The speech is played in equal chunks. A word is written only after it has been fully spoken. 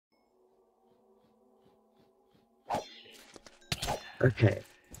Okay.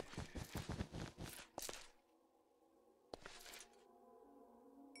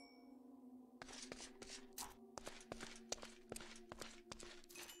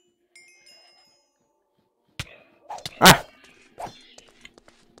 Ah!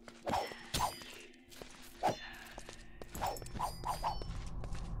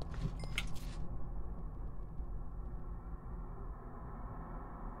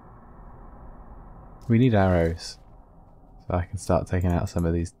 We need arrows, so I can start taking out some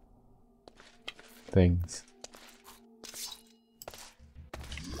of these things.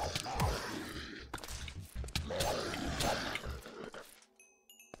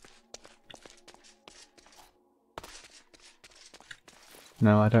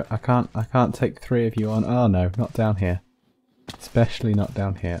 No, I don't. I can't take 3 of you on. Oh no, not down here. Especially not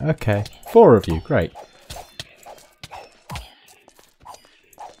down here. Okay, 4 of you. Great.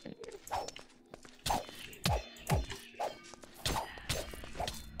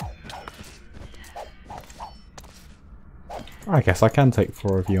 I guess I can take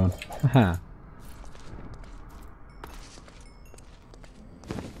 4 of you on. Haha.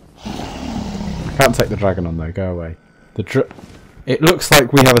 I can't take the dragon on though. Go away. It looks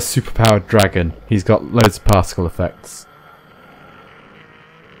like we have a superpowered dragon. He's got loads of particle effects.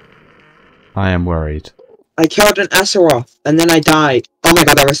 I am worried. I killed an Azeroth, and then I died. Oh my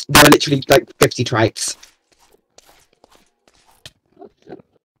god, there were literally like 50 tribes.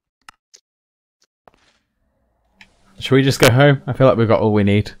 Should we just go home? I feel like we've got all we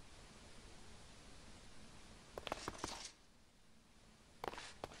need.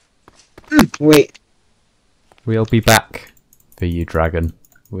 Wait. We'll be back for you, dragon.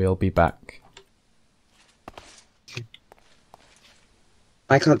 We'll be back.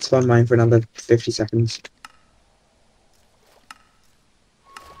 I can't spawn mine for another 50 seconds.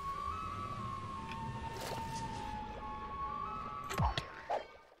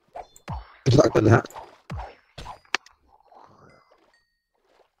 Good luck with that.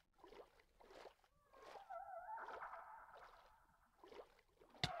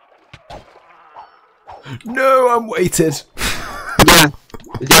 No, I'm weighted. Yeah,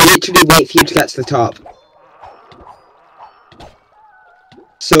 they literally wait for you to get to the top.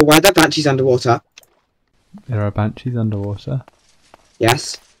 So why are there banshees underwater? There are banshees underwater.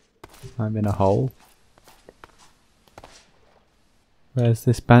 Yes. I'm in a hole. Where's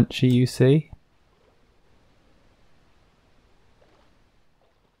this banshee you see?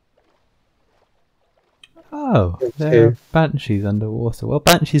 Oh, there are banshees underwater. Well,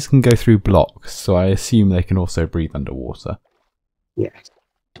 banshees can go through blocks, so I assume they can also breathe underwater. Yes.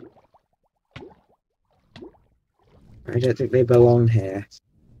 I don't think they belong here.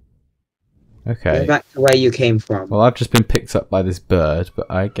 Okay. Go back to where you came from. Well, I've just been picked up by this bird, but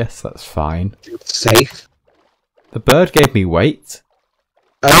I guess that's fine. Safe. The bird gave me weight.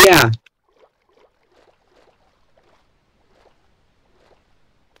 Oh yeah.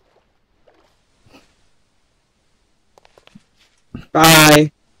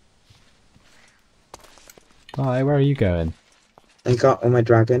 Bye. Bye, where are you going? I got on my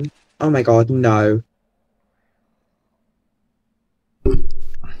dragon. Oh my god, no.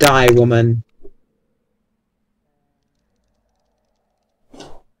 Die, woman.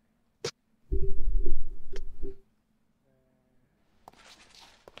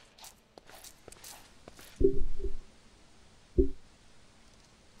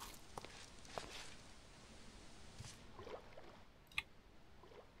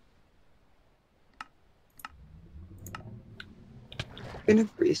 I'm gonna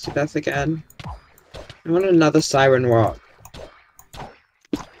freeze to death again. I want another siren rock.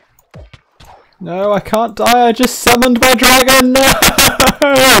 No, I can't die. I just summoned my dragon. No!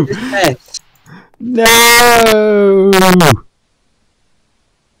 Yes. No!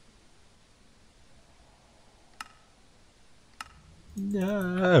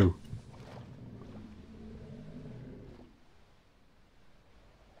 No!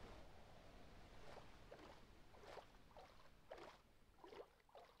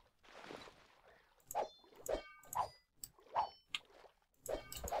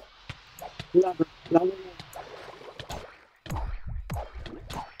 Lava, lava.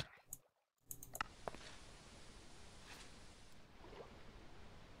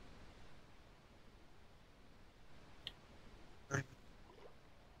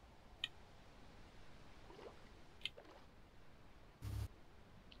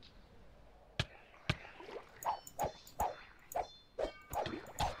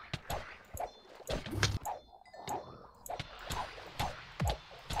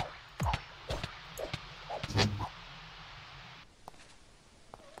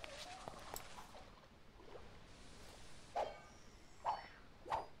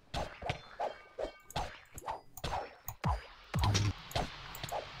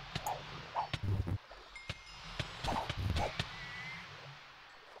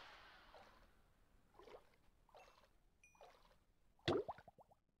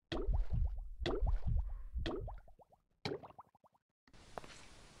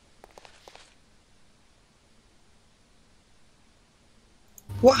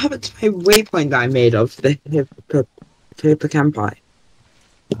 What happened to my waypoint that I made of the hippocampi?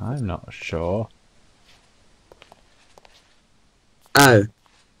 I'm not sure. Oh,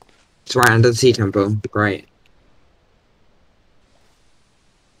 it's right under the sea temple. Great.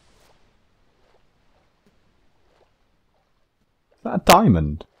 Is that a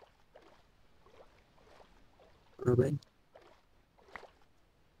diamond? Probably.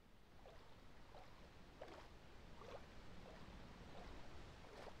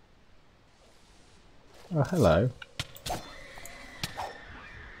 Oh, hello.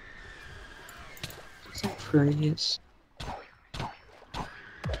 Is that curious?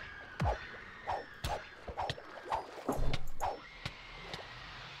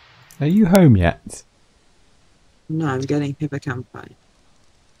 Are you home yet? No, I'm getting hippocampi.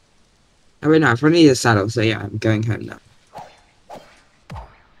 Oh wait, no, I've already need a saddle, so yeah, I'm going home now.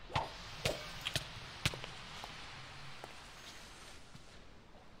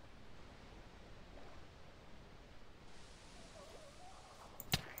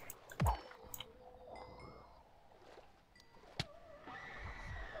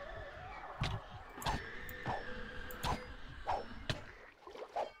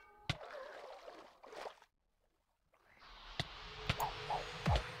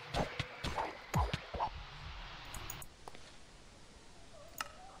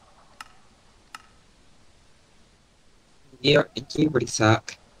 You really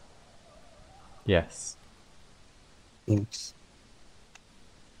suck. Yes. Yes.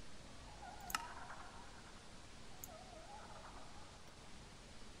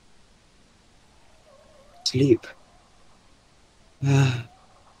 Sleep.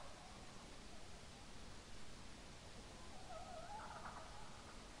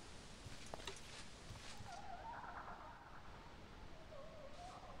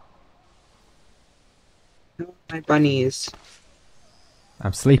 My bunnies.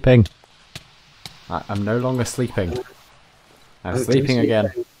 I'm sleeping. I'm no longer sleeping. I'm sleeping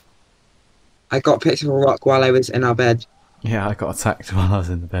again. I got picked up a rock while I was in our bed. Yeah, I got attacked while I was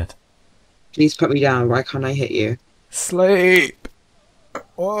in the bed. Please put me down. Why can't I hit you? Sleep!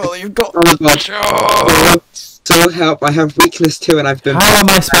 Oh, you've got... Oh my god. So help. I have weakness too and I've been... How am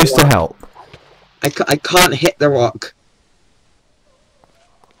I supposed to help? I can't hit the rock.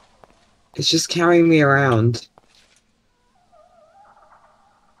 It's just carrying me around.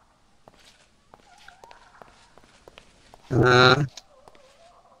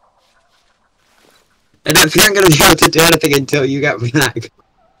 I don't think I'm gonna be able to do anything until you get back.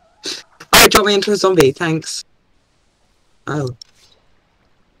 Oh, drop me into a zombie, thanks. Oh.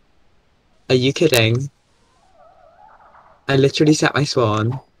 Are you kidding? I literally set my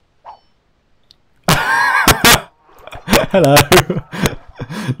spawn. Hello.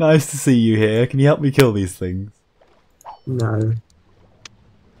 Nice to see you here. Can you help me kill these things? No.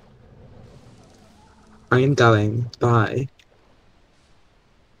 I am going. Bye.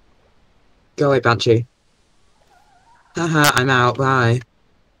 Go away, Banshee. Haha, I'm out. Bye.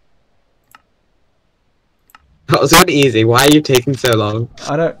 That was really easy. Why are you taking so long?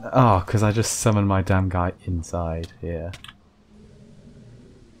 I don't... Oh, because I just summoned my damn guy inside here.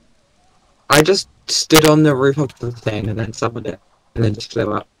 I just stood on the roof of the thing and then summoned it. And then just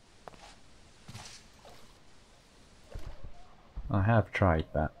flew up. I have tried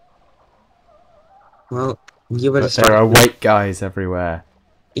that. Well, you were But just there are right. weight guys everywhere.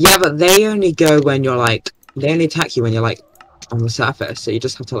 Yeah, but they only go when you're like... They only attack you when you're like on the surface, so you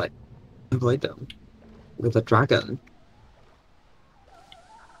just have to like avoid them. With a dragon.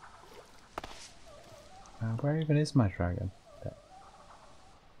 Where even is my dragon? There.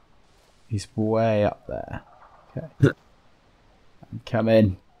 He's way up there. Okay. I'm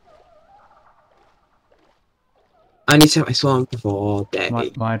coming. I need to set my swarm before day.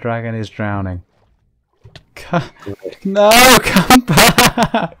 My dragon is drowning. No, come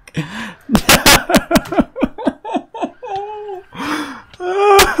back!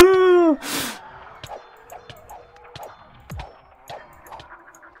 No!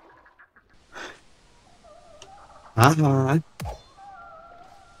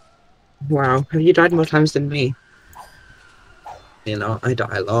 Wow, have you died more times than me? You know, I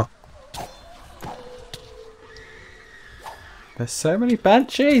die a lot. There's so many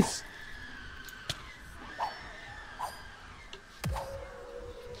banshees!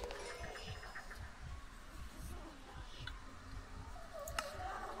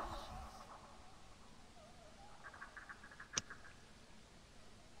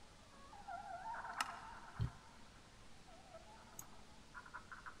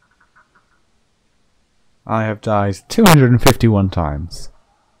 I have died 251 times.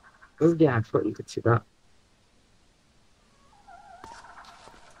 Oh yeah, I thought you could see that.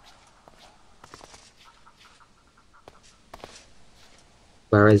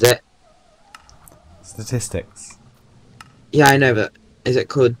 Where is it? Statistics. Yeah, I know, but is it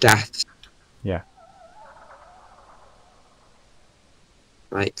called death? Yeah.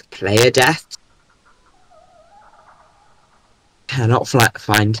 Like player death? Cannot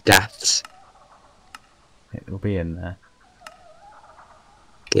find deaths. It will be in there.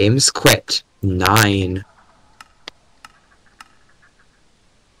 Games quit 9.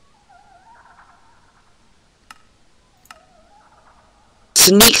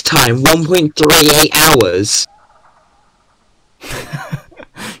 Sneak time 1.38 hours.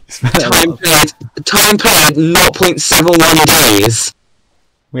 Time played 0.71 days.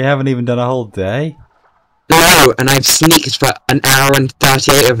 We haven't even done a whole day. No, and I've sneaked for an hour and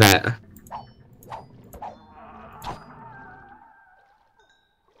 38 of it.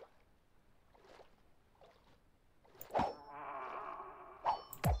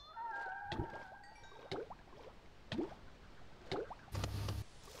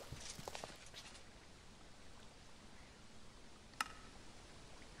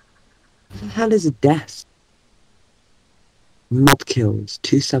 What the hell is a death? Mob kills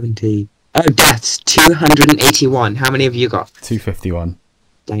 270. Oh, deaths 281. How many have you got? 251.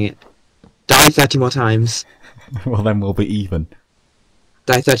 Dang it. Die 30 more times. Well, then we'll be even.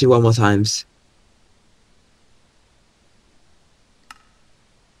 Die 31 more times.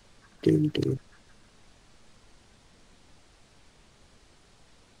 Do.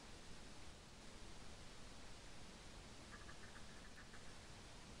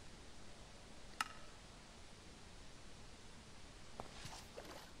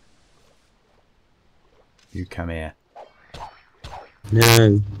 You come here.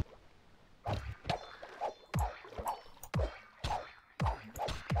 No.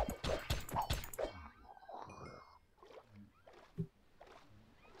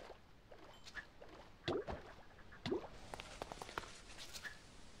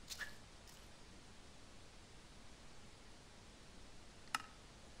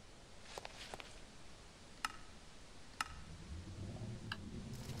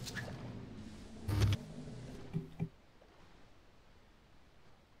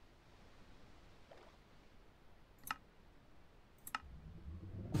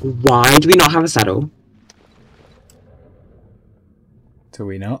 Why do we not have a saddle? Do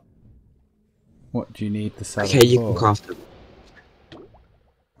we not? What do you need the saddle Okay, you for? can craft them.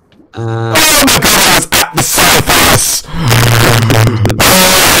 Oh my god, I was at the surface!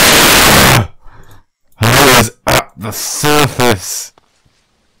 I was at the surface!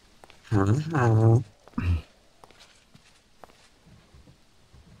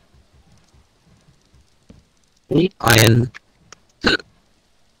 Iron.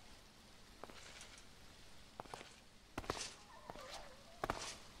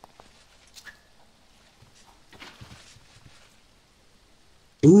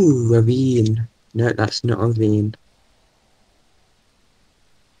 Ooh, a vein. No, that's not a vein.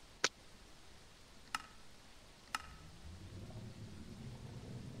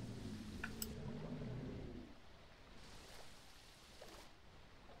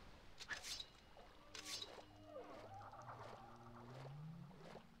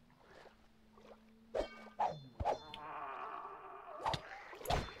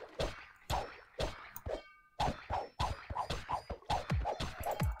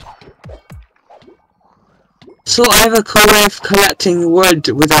 So I have a cool way of collecting wood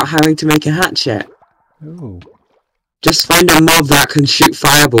without having to make a hatchet. Ooh. Just find a mob that can shoot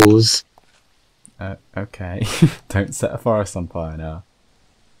fireballs. Okay. Don't set a forest on fire now.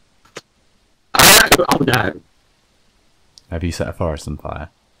 Oh no. Have you set a forest on fire?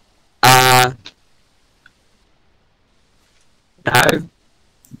 No.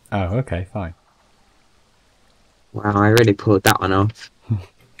 Oh, okay, fine. Wow, I really pulled that one off.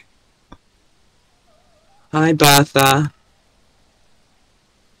 Hi, Bertha.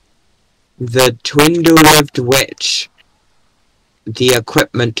 The Twindle-lived witch. The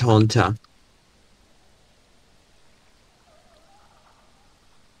equipment haunter.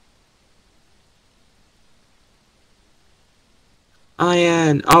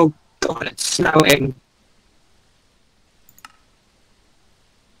 Iron. Oh god, it's snowing.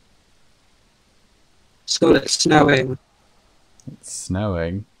 School, it's snowing. It's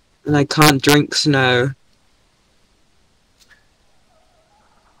snowing. And I can't drink snow.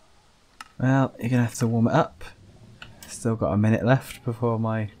 Well, you're gonna have to warm it up. Still got a minute left before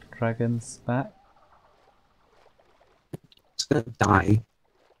my dragon's back. It's gonna die.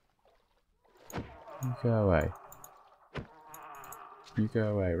 You go away. You go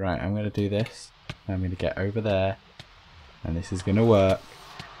away. Right, I'm gonna do this. I'm gonna get over there. And this is gonna work.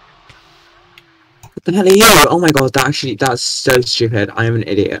 What the hell are you? Oh my god, that's so stupid. I am an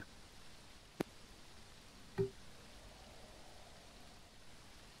idiot.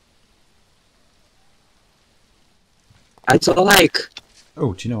 I sort of like...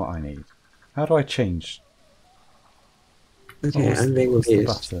 Oh, do you know what I need? How do I change? Okay, I'm being what's the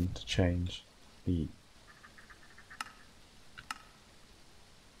confused. button to change the...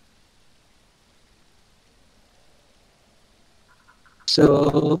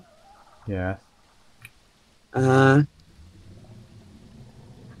 So... Yeah. Never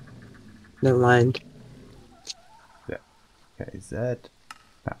mind. Yeah. Okay, Z.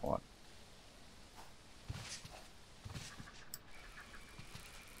 That one.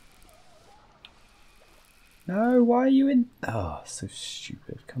 No, why are you in... Oh, so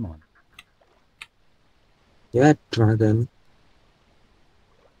stupid. Come on. Yeah, dragon.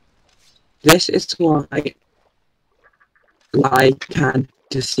 This is why light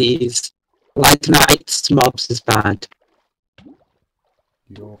fantasies, light nights mobs is bad.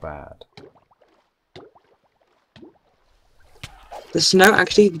 You're bad. The snow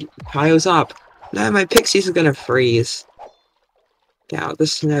actually piles up. No, my pixies are gonna freeze. Get out the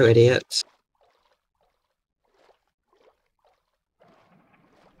snow, idiots.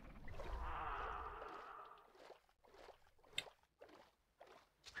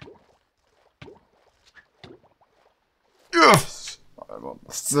 Yes! I'm on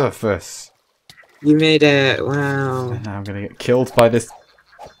the surface. You made it, wow. And now I'm gonna get killed by this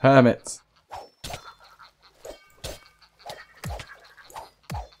hermit.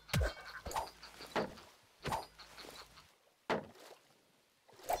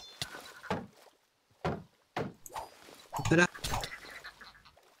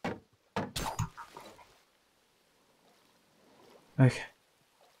 Okay.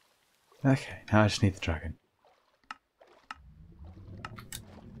 Okay, now I just need the dragon.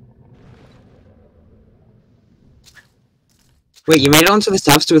 Wait, you made it onto the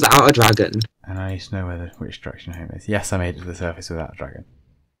surface without a dragon? And I need to know which direction home is. Yes, I made it to the surface without a dragon.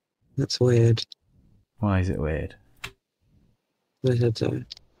 That's weird. Why is it weird? I said so.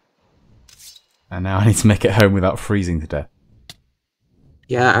 And now I need to make it home without freezing to death.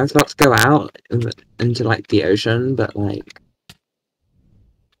 Yeah, I was about to go out into like the ocean, but like...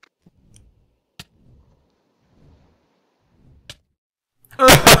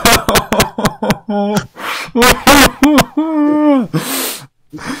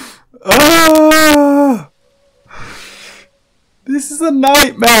 This is a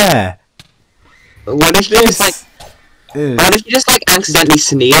nightmare. What if you just like... What if you just like accidentally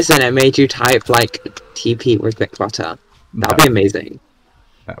sneeze and it made you type like TP with quick flutter? That would be amazing.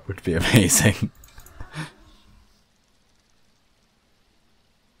 That would be amazing.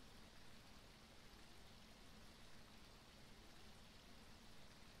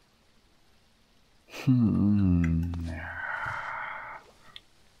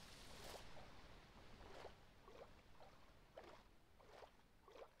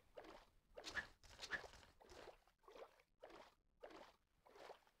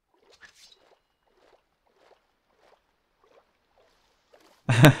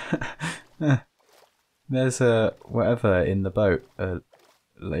 There's a whatever in the boat, a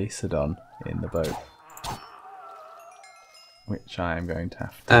Lacedon in the boat, which I am going to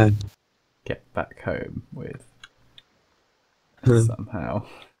have to get back home with somehow.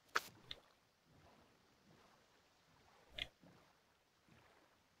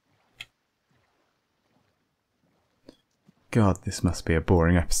 God, this must be a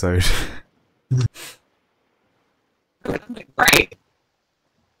boring episode. Right.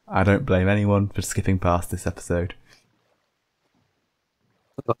 I don't blame anyone for skipping past this episode.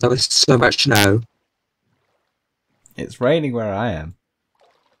 There was so much snow. It's raining where I am.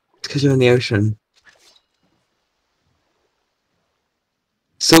 It's because you're in the ocean.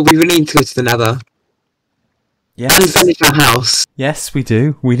 So we really need to go to the Nether. Yes. And finish our house. Yes, we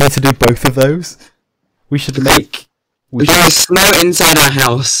do. We need to do both of those. We should make... There's snow inside our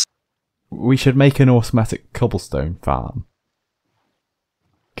house. We should make an automatic cobblestone farm.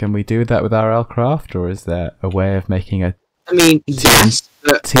 Can we do that with RLCraft, or is there a way of making a yes,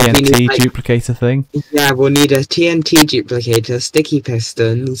 but TNT need, like, duplicator thing? Yeah, we'll need a TNT duplicator, sticky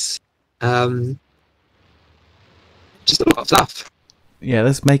pistons, just a lot of stuff. Yeah,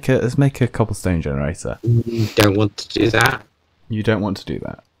 let's make a cobblestone generator. You don't want to do that. You don't want to do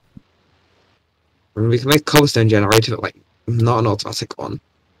that. We can make a cobblestone generator, but like not an automatic one.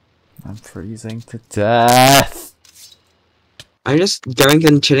 I'm freezing to death. I'm just going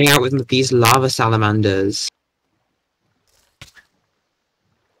and chilling out with these lava salamanders.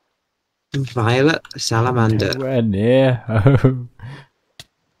 Violet salamander. Nowhere near home.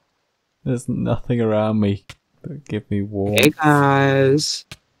 There's nothing around me that give me warmth. Hey guys.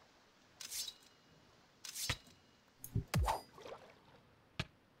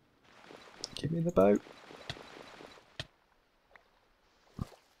 Give me the boat.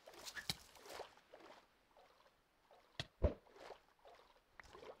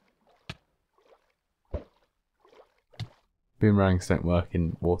 Boomerangs don't work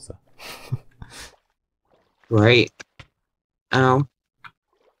in water. Great. Ow.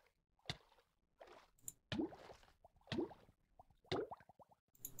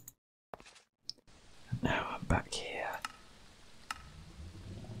 Now I'm back here.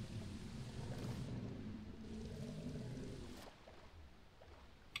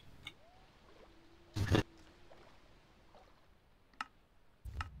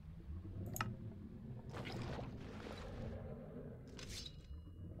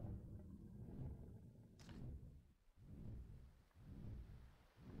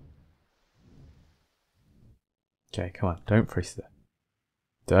 Okay, come on, don't freeze to death.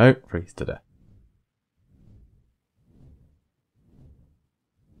 Don't freeze to death.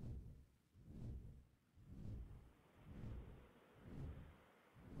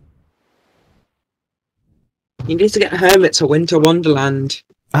 You need to get home, it's a winter wonderland.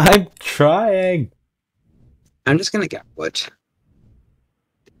 I'm trying! I'm just gonna get wood.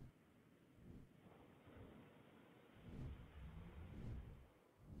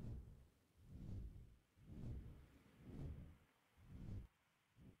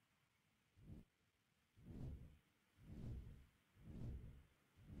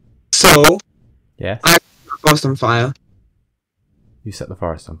 So, Yes? I set the forest on fire. You set the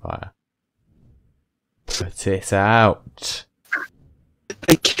forest on fire. Put it out!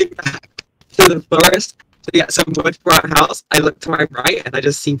 I came back to the forest to get some wood for our house. I look to my right and I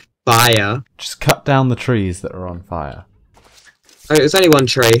just see fire. Just cut down the trees that are on fire. Oh, there's only one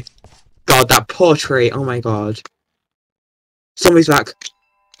tree. God, that poor tree. Oh my god. Somebody's back.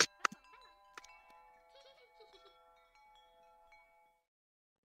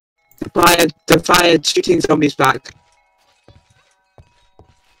 The fire shooting zombies back.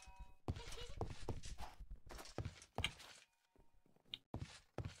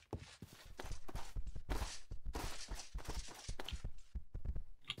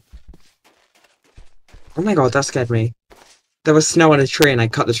 Oh my god, that scared me. There was snow on a tree and I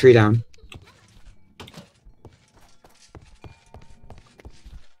cut the tree down.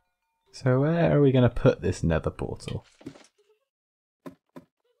 So where are we going to put this nether portal?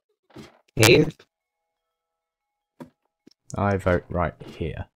 Cave? I vote right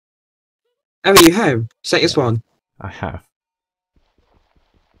here. Oh, are you home? Set your spawn. I have.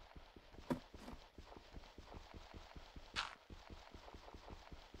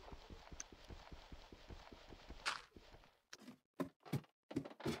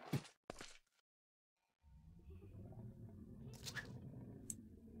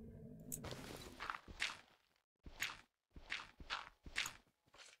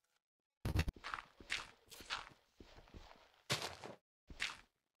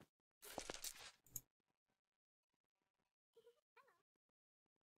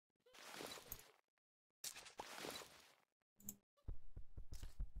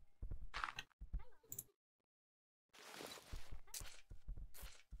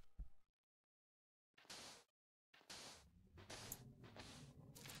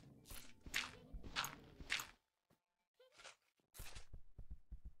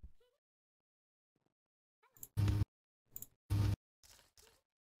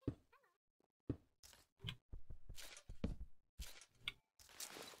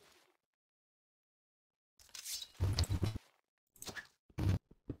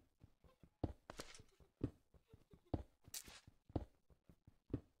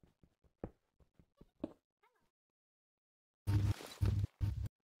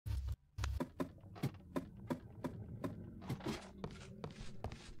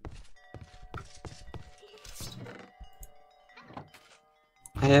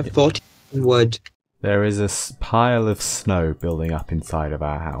 I have 14 wood. There is a pile of snow building up inside of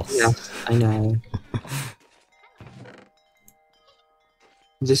our house. Yes, I know.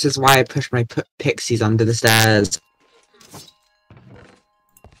 This is why I push my pixies under the stairs.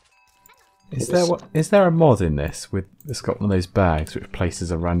 Is there a mod in this it's got one of those bags which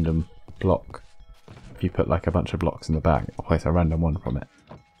places a random block? If you put like a bunch of blocks in the bag, it'll place a random one from it.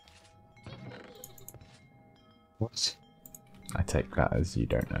 What? I take that as you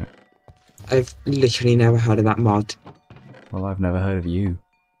don't know. I've literally never heard of that mod. Well, I've never heard of you.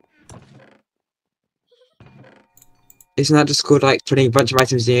 Isn't that just called like putting a bunch of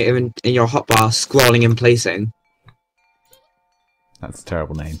items in your hotbar, scrolling and placing? That's a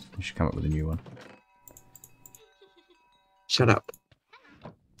terrible name. You should come up with a new one. Shut up.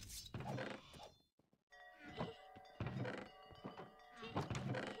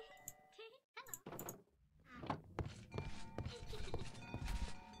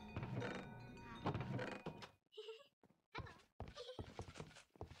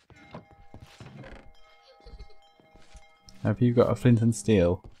 Have you got a flint and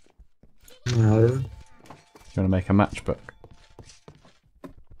steel? No. Do you want to make a matchbook?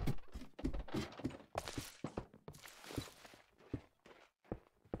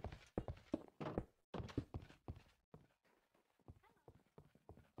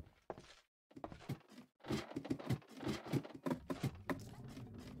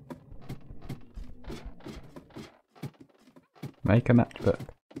 Make a matchbook.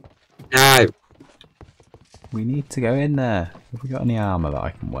 No. We need to go in there. Have we got any armour that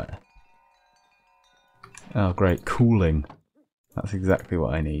I can wear? Oh great, cooling. That's exactly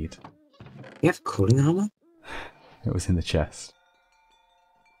what I need. You have cooling armor? It was in the chest.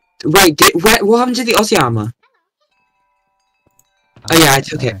 Wait, what happened to the Aussie armor? Oh yeah, I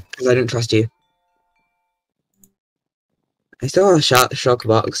took it, because I didn't trust you. I still have a shock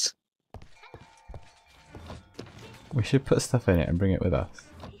box. We should put stuff in it and bring it with us.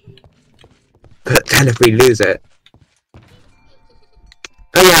 But then if we lose it...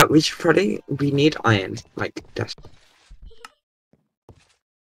 Oh yeah, we need iron, like, desperately.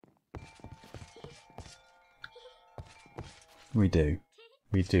 We do.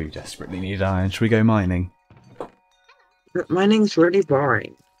 We do desperately need iron. Should we go mining? But mining's really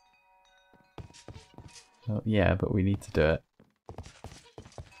boring. Well, yeah, but we need to do it.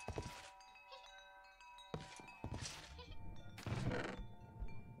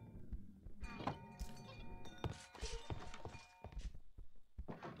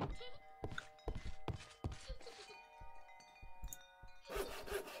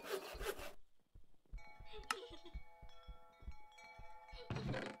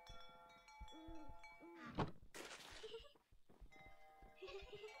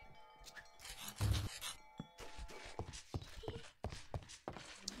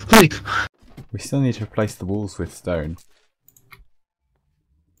 We still need to replace the walls with stone.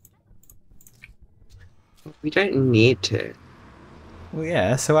 We don't need to. Well,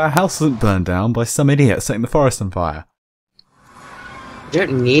 yeah, so our house wasn't burned down by some idiot setting the forest on fire. We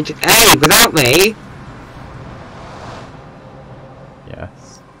don't need to. Hey, without me!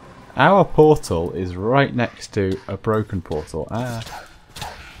 Yes. Our portal is right next to a broken portal. Ah.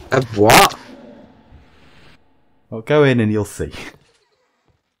 A what? Well, go in and you'll see.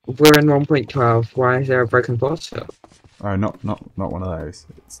 We're in 1.12. Why is there a broken portal? Oh, not one of those.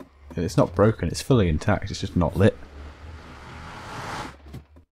 It's not broken. It's fully intact. It's just not lit.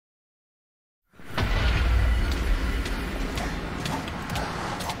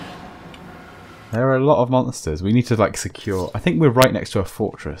 There are a lot of monsters. We need to like secure. I think we're right next to a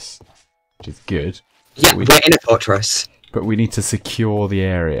fortress, which is good. Yeah, we're in a fortress. But we need to secure the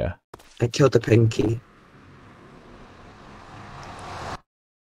area. I killed the pinky.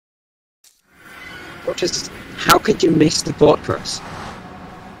 Fortress. How could you miss the fortress?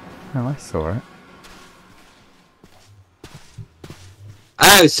 Oh, I saw it.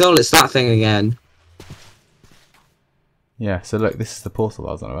 Oh, so it's that thing again. Yeah, so look, this is the portal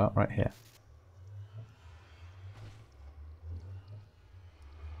I was on about, right here.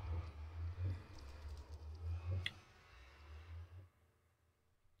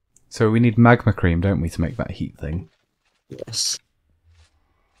 So we need magma cream, don't we, to make that heat thing? Yes.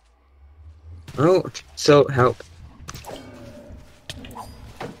 Oh, so help.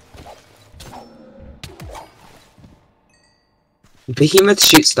 Behemoths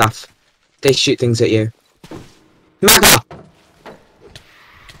shoot stuff. They shoot things at you. Magma!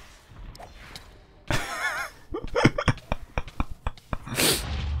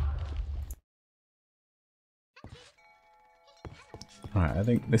 Alright, I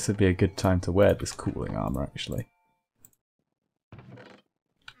think this would be a good time to wear this cooling armor, actually.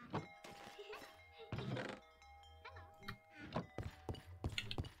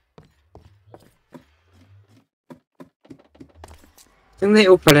 I think they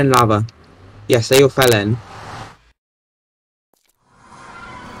all fell in lava. Yes, they all fell in.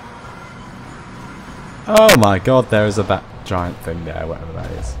 Oh my god, there is a giant thing there, whatever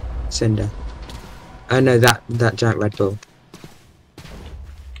that is. Cinder. Oh no, that giant Red Bull.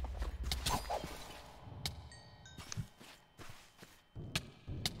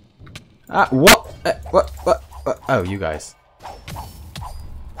 Ah, what? What? Oh, you guys.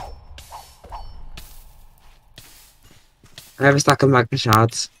 I have a stack of magma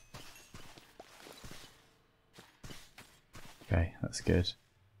shards. Okay, that's That's good.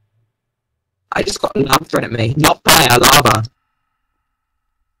 I just got lava thrown at me. Not fire, lava.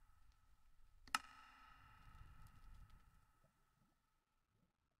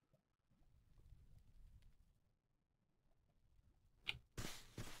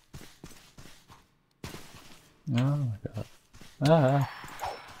 Oh my god. Ah.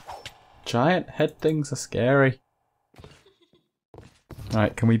 Giant head things are scary.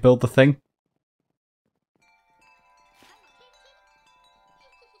 Alright, can we build the thing?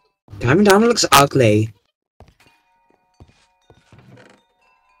 Diamond Down looks ugly.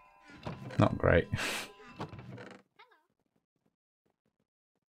 Not great.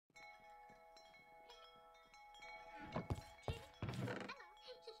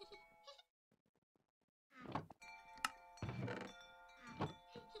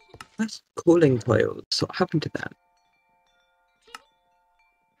 That's cooling coils. What happened to them?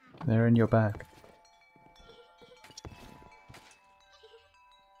 They're in your bag.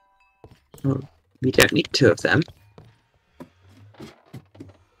 Oh, we don't need 2 of them.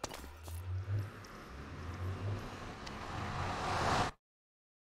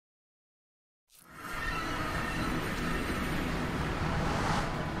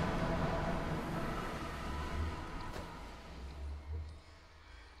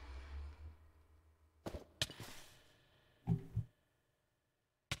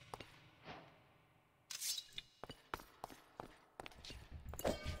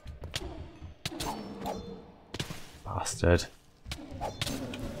 Bastard.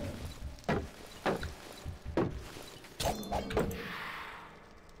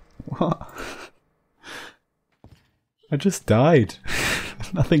 What? I just died.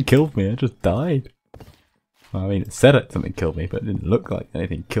 Nothing killed me, I just died. Well, I mean, it said something killed me, but it didn't look like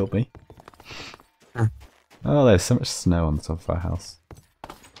anything killed me. Huh. Oh, there's so much snow on the top of our house.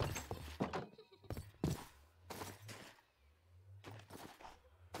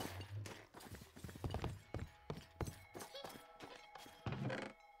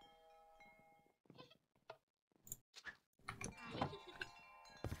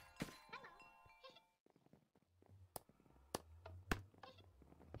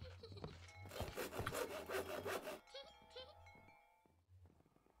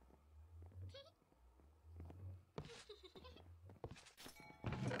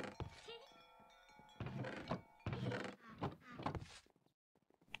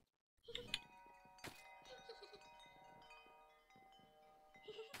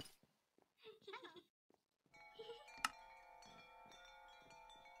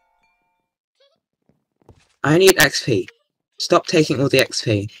 I need XP. Stop taking all the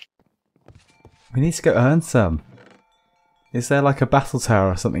XP. We need to go earn some. Is there like a battle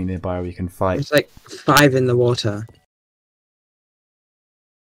tower or something nearby where you can fight? There's like 5 in the water.